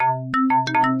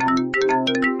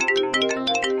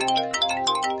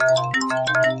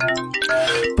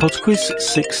PodQuiz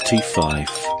 625.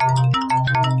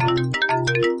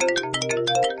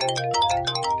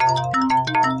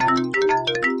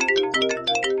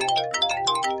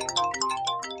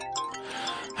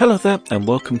 Hello there and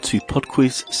welcome to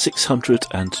PodQuiz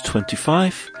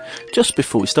 625. Just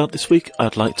before we start this week,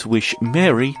 I'd like to wish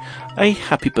Mary a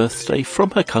happy birthday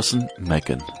from her cousin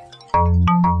Megan.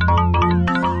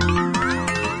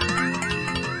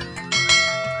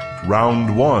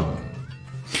 Round 1.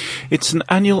 It's an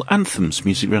annual anthems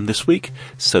music round this week,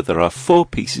 so there are 4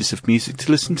 pieces of music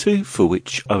to listen to, for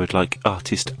which I would like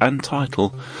artist and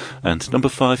title, and number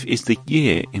 5 is the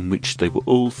year in which they were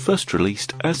all first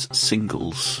released as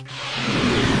singles.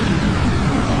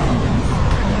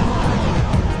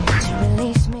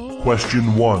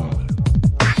 Question 1.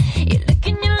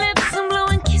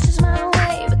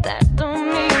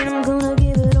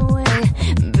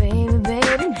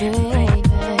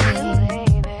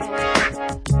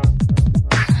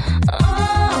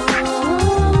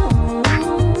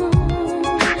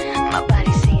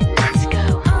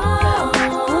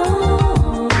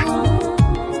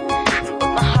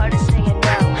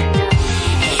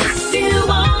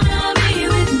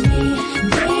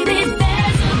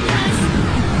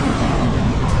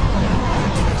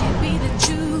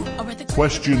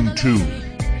 Question 2.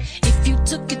 If you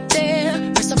took it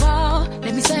there, first of all,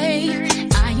 let me say,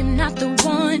 I am not the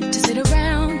one to sit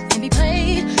around and be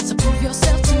played. So prove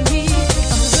yourself to me.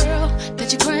 If I'm the girl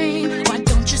that you claim, why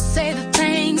don't you say the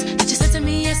things that you said to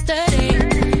me yesterday?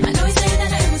 I know you say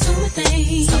that I was doing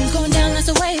things. Something's going down, that's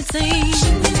the way it seems.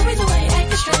 Shouldn't be the reason why you're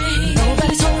acting strange.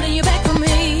 Nobody's holding you back from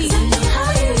me. 'Cause I know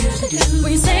how you used to do.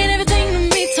 When you're saying everything to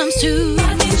me times 2.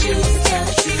 I need you to tell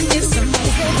the truth. If somebody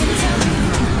said to tell me.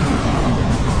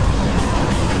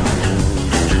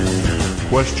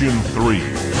 Question 3.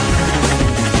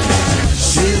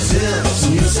 She's hips,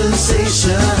 new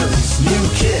sensations, new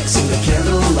kicks in the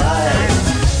candlelight.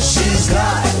 She's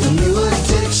got new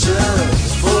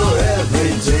addictions for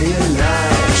every day and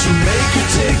night. She'll make you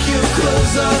take your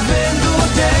clothes off and go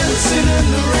dancing in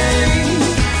the rain.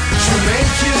 She'll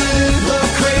make you live a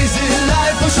crazy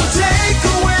life, or she'll take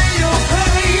away your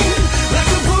pain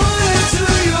like a bullet to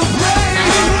your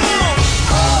brain.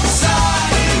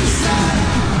 Upside, inside.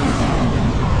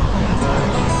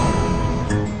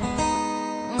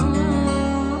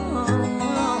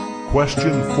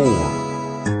 Question 4.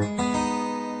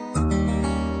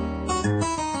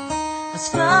 A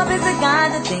scrub is a guy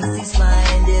that thinks he's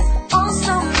fine, is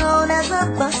also known as a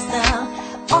buster.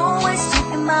 Always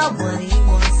talking about what he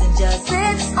wants and just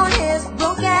sits on his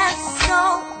broke ass.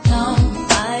 So, no,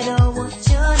 I don't want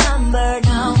your number,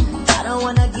 no. I don't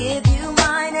wanna give you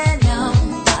mine, and no,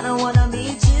 I don't wanna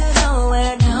meet you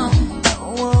nowhere, no.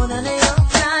 Don't want none of your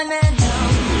time, and no.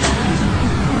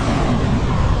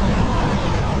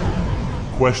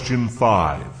 Question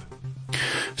 5.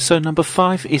 So number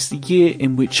 5 is the year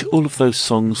in which all of those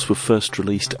songs were first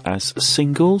released as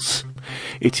singles.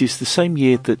 It is the same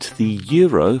year that the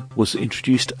euro was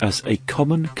introduced as a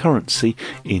common currency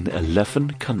in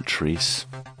 11 countries.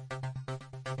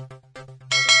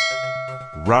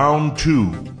 Round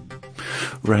 2.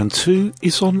 Round 2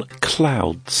 is on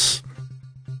clouds.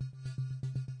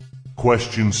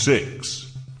 Question 6.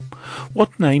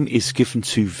 What name is given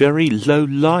to very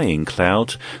low-lying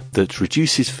cloud that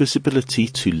reduces visibility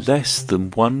to less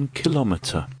than 1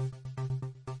 kilometre?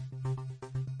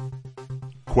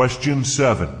 Question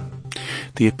 7.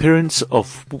 The appearance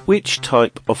of which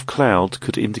type of cloud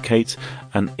could indicate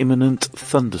an imminent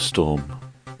thunderstorm?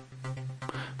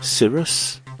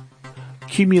 Cirrus,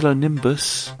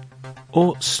 cumulonimbus,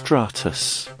 or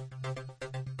stratus?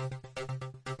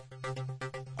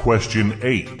 Question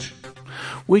 8.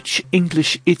 Which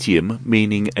English idiom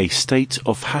meaning a state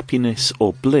of happiness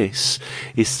or bliss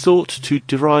is thought to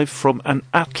derive from an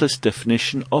atlas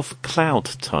definition of cloud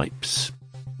types?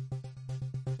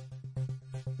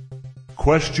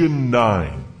 Question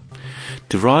 9.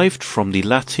 Derived from the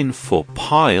Latin for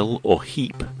pile or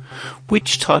heap,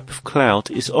 which type of cloud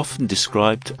is often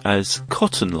described as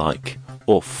cotton-like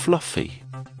or fluffy?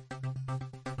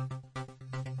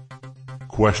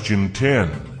 Question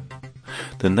 10.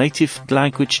 The native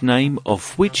language name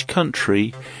of which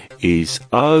country is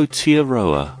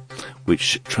Aotearoa,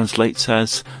 which translates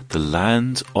as the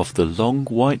land of the long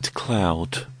white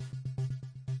cloud?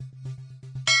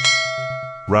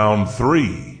 Round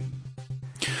 3.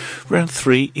 Round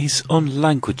 3 is on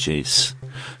languages.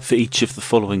 For each of the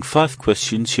following 5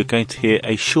 questions, you're going to hear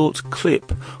a short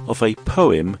clip of a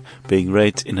poem being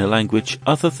read in a language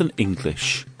other than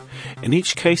English. In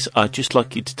each case, I'd just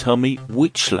like you to tell me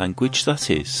which language that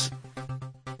is.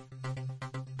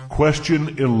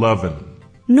 Question 11.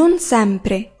 Non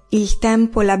sempre. il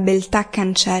tempo la beltà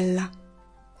cancella,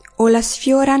 o la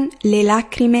sfioran le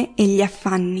lacrime e gli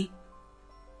affanni.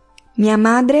 Mia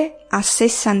madre ha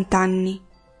 60 anni,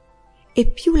 e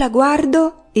più la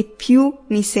guardo e più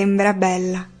mi sembra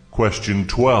bella. Question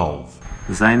 12.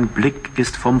 Sein Blick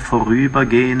ist vom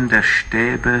Vorübergehen der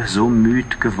Stäbe so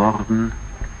müd geworden,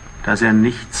 dass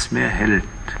nichts mehr hält.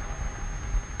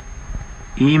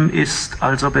 Ihm ist,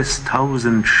 als ob es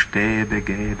 1000 Stäbe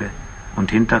gäbe,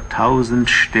 und hinter 1000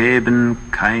 Stäben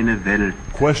keine Welt.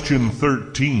 Question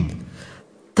 13.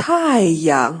 太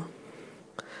阳，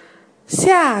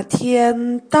夏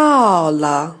天到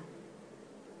了，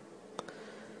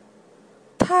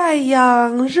太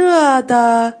阳热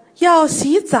得要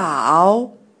洗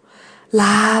澡，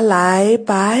拉来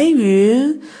白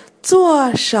云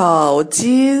做手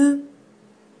巾，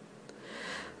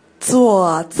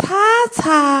左擦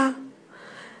擦，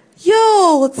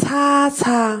右擦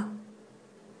擦，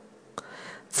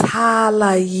擦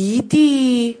了一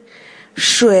地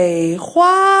水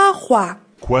花花。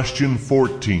 Question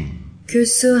 14. Que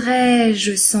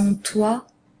serais-je sans toi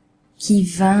qui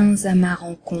vins à ma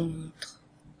rencontre?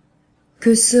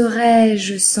 Que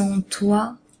serais-je sans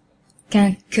toi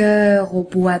qu'un cœur au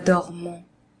bois dormant?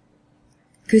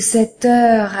 Que cette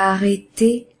heure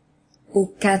arrêtée au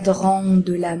cadran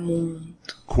de la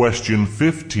montre? Question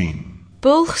 15.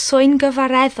 Bwlch swyn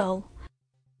gyfareddol,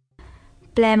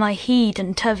 ble mae hyd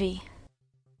yn tyfu.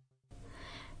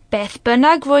 Beth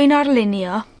bynnag fwy'n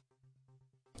arlunio,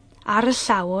 ar y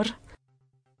llawr,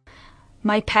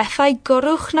 mae pethau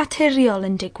gwrwch naturiol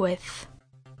yn digwydd.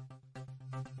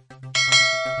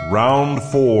 Round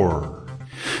 4.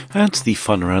 And the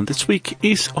fun round this week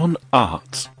is on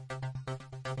art.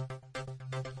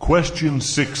 Question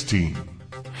 16.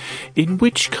 In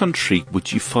which country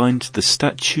would you find the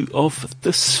statue of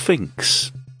the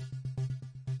Sphinx?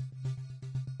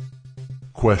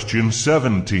 Question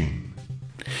 17.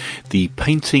 The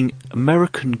painting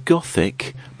American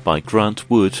Gothic by Grant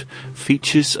Wood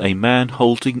features a man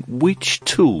holding which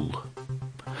tool?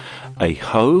 A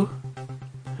hoe,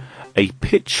 a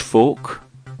pitchfork,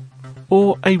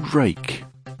 or a rake?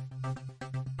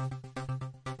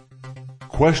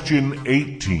 Question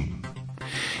 18.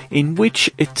 In which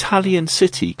Italian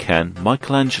city can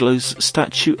Michelangelo's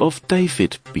statue of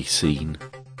David be seen?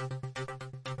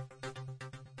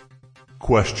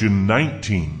 Question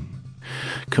 19.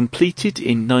 Completed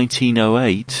in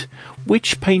 1908,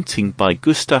 which painting by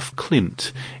Gustav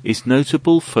Klimt is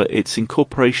notable for its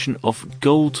incorporation of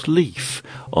gold leaf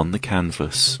on the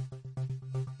canvas?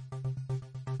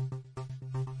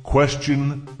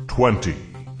 Question 20.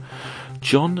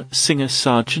 John Singer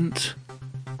Sargent,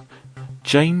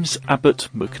 James Abbott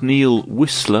McNeill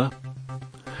Whistler,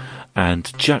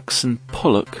 and Jackson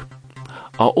Pollock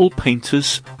are all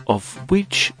painters of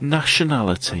which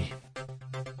nationality?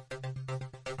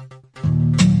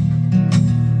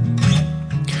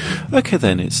 Okay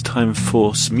then, it's time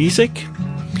for some music.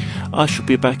 I shall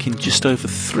be back in just over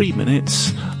 3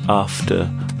 minutes after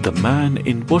The Man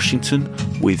in Washington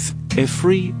with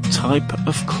Every Type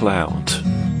of Cloud.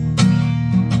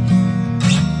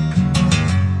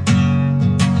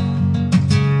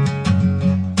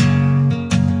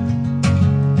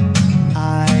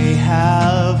 I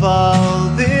have all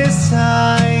this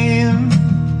time,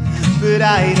 but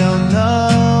I don't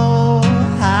know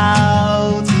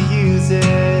how to use it.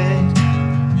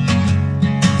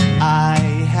 I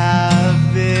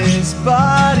have this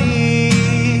body,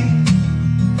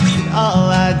 and all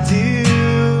I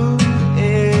do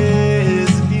is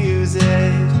abuse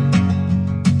it.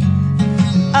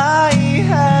 I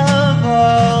have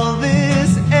all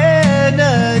this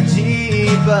energy,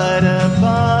 but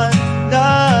upon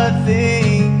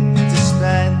nothing to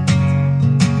spend.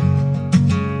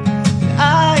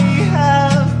 I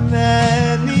have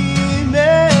many,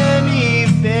 many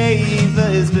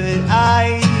favors, but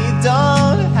I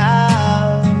don't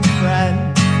have a friend.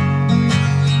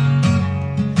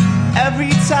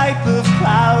 Every type of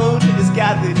cloud is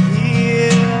gathered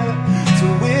here to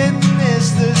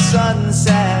witness the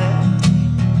sunset.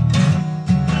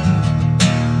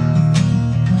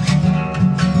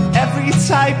 Every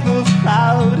type of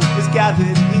cloud is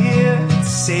gathered here to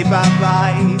say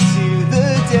bye-bye to the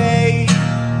day.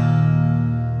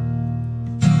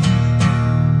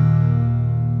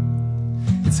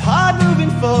 It's hard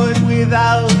moving forward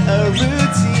without a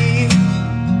routine.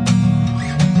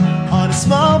 On a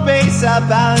small base I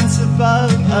bounce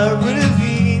above a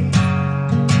ravine.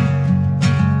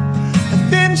 A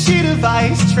thin sheet of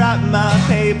ice trapped my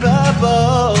paper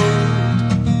boat.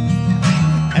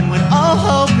 And when all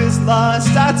hope is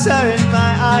lost, I turn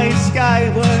my eyes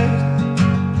skyward.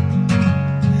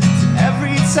 To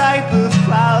every type of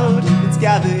cloud that's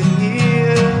gathered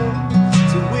here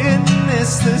to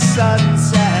witness the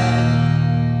sunset.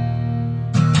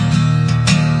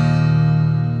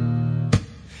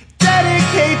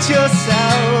 Dedicate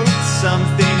yourself to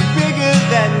something bigger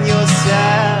than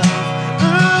yourself.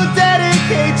 Ooh,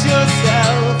 dedicate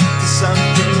yourself to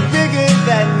something bigger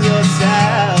than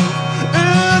yourself.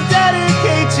 Ooh,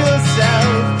 dedicate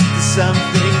yourself to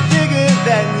something bigger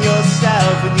than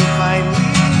yourself, and you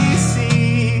finally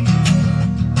see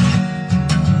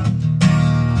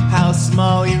how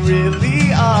small you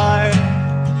really are.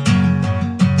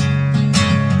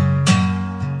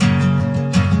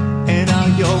 And all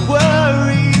your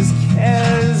worries,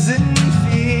 cares, and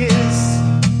fears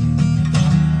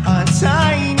are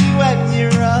tiny when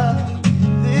you're up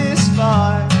this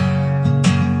far.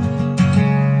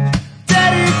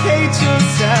 Dedicate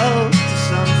yourself to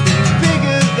something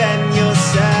bigger than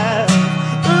yourself.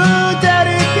 Ooh,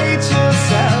 dedicate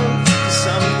yourself to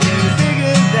something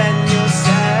bigger than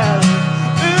yourself.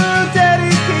 Ooh,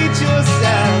 dedicate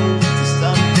yourself to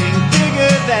something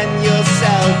bigger than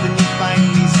yourself, and you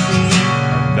finally see.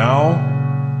 And now,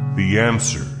 the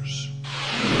answers.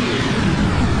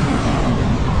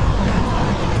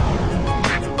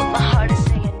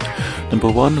 Number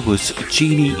 1 was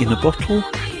Genie in a Bottle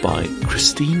by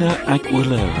Christina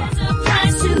Aguilera.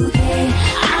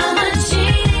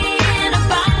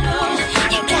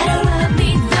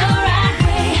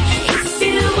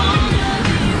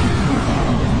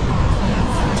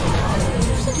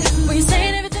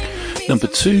 Number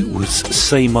 2 was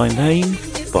Say My Name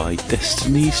by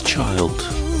Destiny's Child.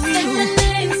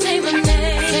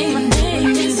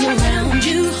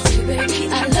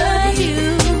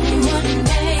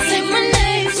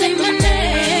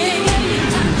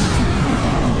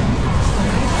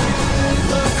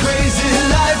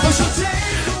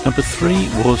 Number 3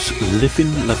 was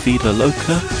Livin' La Vida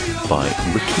Loca by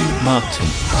Ricky Martin.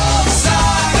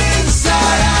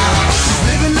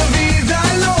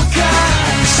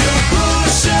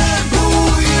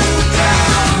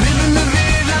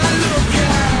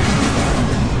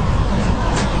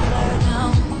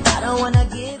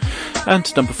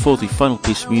 And number 4, the final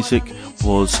piece of music,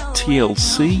 was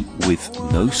TLC with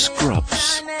No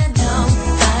Scrubs.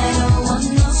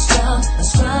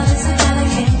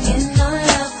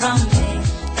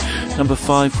 Number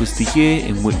 5 was the year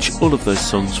in which all of those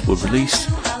songs were released,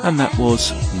 and that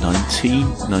was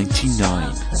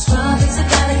 1999.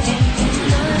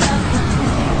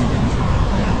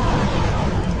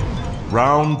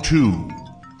 Round 2.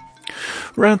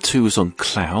 Round 2 was on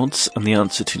clouds, and the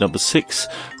answer to number 6,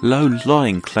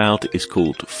 low-lying cloud, is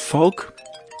called fog.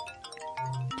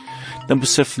 Number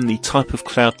 7, the type of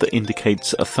cloud that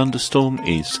indicates a thunderstorm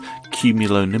is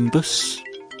cumulonimbus.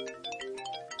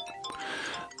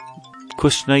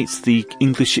 Question 8, the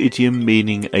English idiom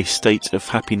meaning a state of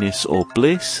happiness or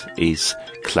bliss is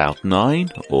cloud 9,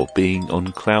 or being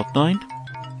on cloud 9.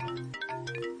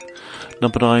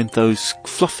 Number 9, those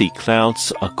fluffy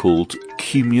clouds are called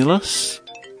cumulus.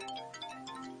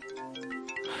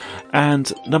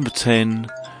 And number 10,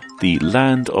 the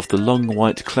land of the long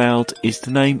white cloud is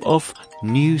the name of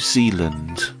New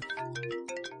Zealand.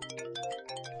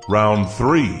 Round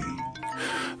 3.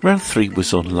 Round 3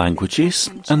 was on languages,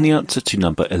 and the answer to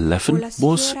number 11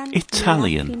 was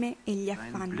Italian.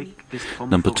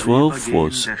 Number 12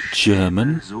 was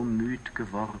German.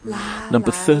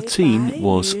 Number 13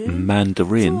 was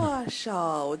Mandarin.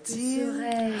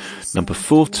 Number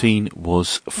 14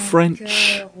 was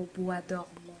French.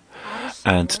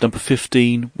 And number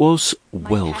 15 was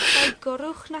Welsh.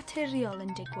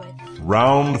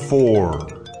 Round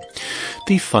 4.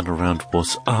 The final round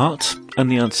was art,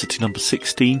 and the answer to number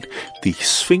 16, the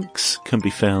Sphinx, can be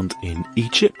found in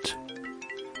Egypt.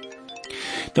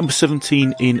 Number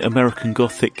 17, in American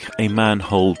Gothic, a man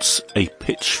holds a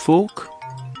pitchfork.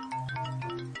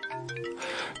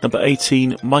 Number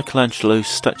 18, Michelangelo's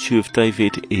statue of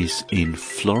David is in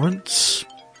Florence.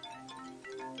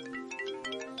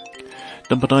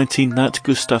 Number 19, that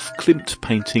Gustav Klimt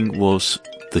painting was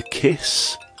The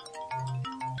Kiss.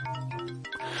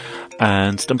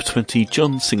 And number 20,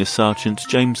 John Singer Sargent,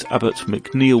 James Abbott,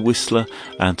 McNeill Whistler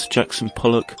and Jackson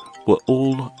Pollock were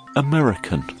all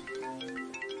American.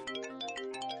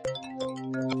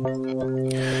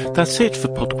 That's it for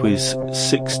PodQuiz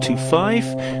 625.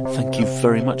 Thank you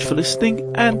very much for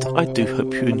listening, and I do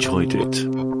hope you enjoyed it.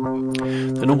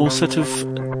 The normal set of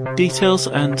details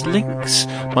and links,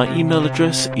 my email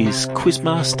address is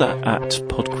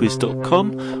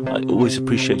quizmaster@podquiz.com. I always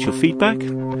appreciate your feedback.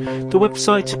 The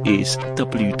website is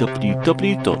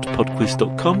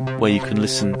www.podquiz.com, where you can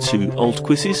listen to old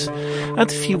quizzes.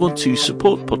 And if you want to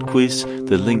support PodQuiz,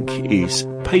 the link is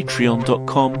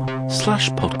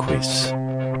patreon.com/podquiz.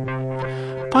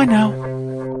 Bye now.